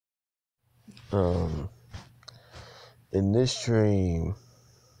Um, in this dream,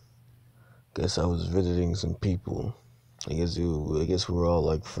 guess I was visiting some people. I guess we were all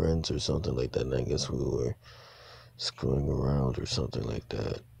like friends or something like that, and I guess we were screwing around or something like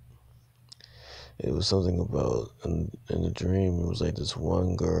that. It was something about in the dream. It was like this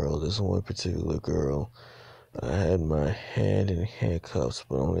one particular girl. I had my hand in handcuffs,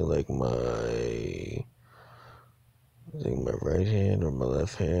 but only like I think my right hand or my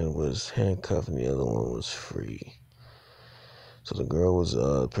left hand was handcuffed, and the other one was free. So the girl was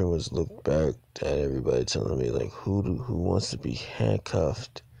pretty much looked back at everybody, telling me like, who wants to be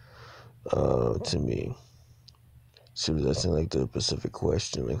handcuffed to me. She was asking like the specific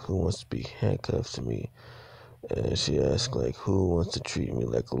question, like, who wants to be handcuffed to me? And she asked like, who wants to treat me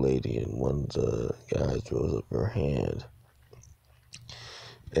like a lady? And one of the guys rose up her hand,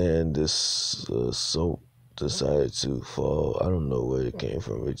 and this soap decided to fall. I don't know where it came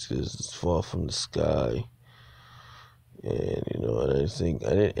from. It just fall from the sky, and and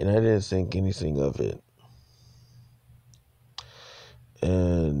I didn't think anything of it.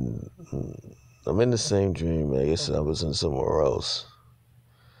 And I'm in the same dream. I guess I was in somewhere else.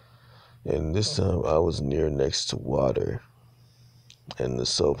 And this time I was next to water. And the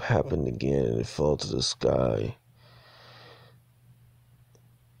soap happened again and it fell to the sky.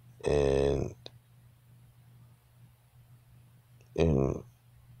 And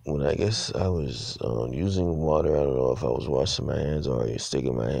when I guess I was using water, I don't know if I was washing my hands or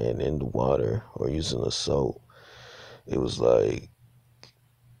sticking my hand in the water or using the soap. It was like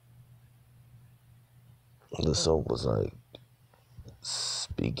the soap was like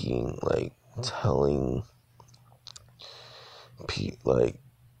speaking, like telling like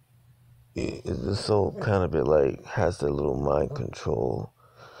the soap kind of bit like has that little mind control.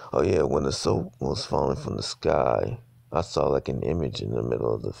 Oh yeah, when the soap was falling from the sky, I saw like an image in the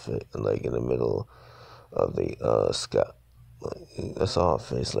middle of the sky. Like, I saw a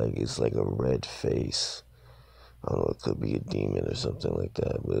face, like it's like a red face. I don't know, it could be a demon or something like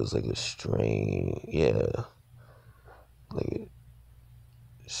that, but it was like a strange, like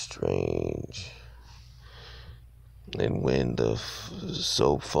strange. And when the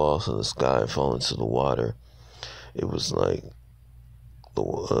soap falls from the sky and falls into the water, it was like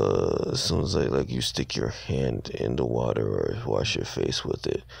as soon as like you stick your hand in the water or wash your face with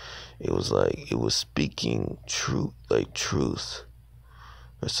it, it was like it was speaking truth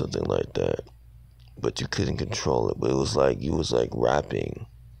or something like that. But you couldn't control it. But it was like you was like rapping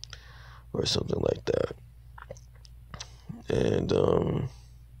or something like that. And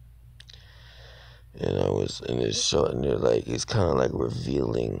it's showing there like it's kind of like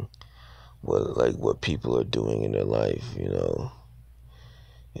revealing what people are doing in their life, And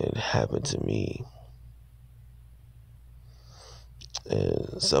it happened to me.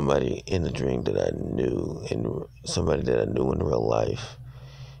 And somebody in the dream that I knew, and somebody that I knew in real life,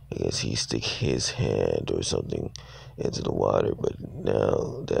 I guess he stick his hand or something into the water, but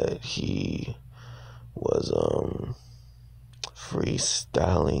now that he was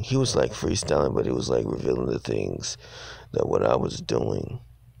freestyling, he was like freestyling, but he was like revealing the things that what I was doing.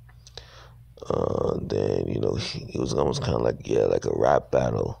 Then it was almost kind of like like a rap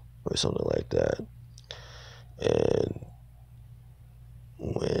battle or something like that. And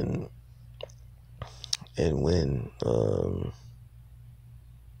when and when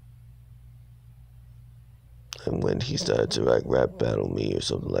and when he started to like rap battle me or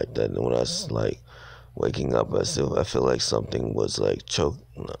something like that, and when I was like waking up, I feel like something was like choke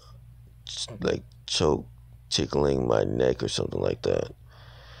tickling my neck or something like that.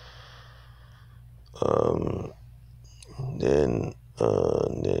 Um, then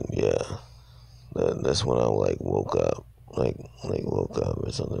yeah, that's when I like woke up, like woke up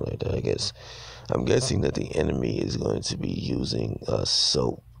or something like that. I guess I'm guessing that the enemy is going to be using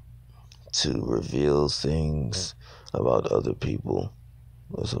soap to reveal things about other people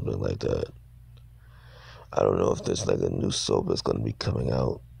or something like that. I don't know if there's like a new soap that's going to be coming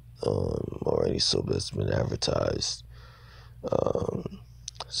out, or any soap that's been advertised.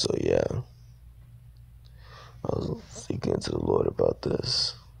 So yeah, I was speaking to the Lord about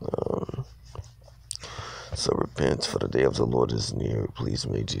this. So repent, for the day of the Lord is near. Please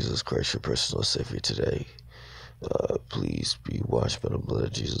make Jesus Christ your personal Savior today. Please be washed by the blood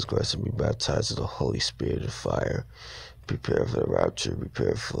of Jesus Christ and be baptized in the Holy Spirit and fire. Prepare for the rapture.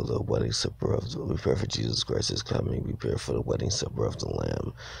 Prepare for the wedding supper prepare for Jesus Christ is coming. Prepare for the wedding supper of the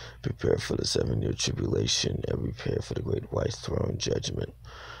Lamb. Prepare for the 7-year tribulation, and prepare for the great white throne judgment.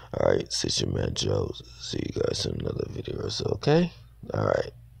 All right, this is your man Joe. See you guys in another video or so. Okay. All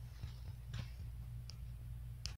right.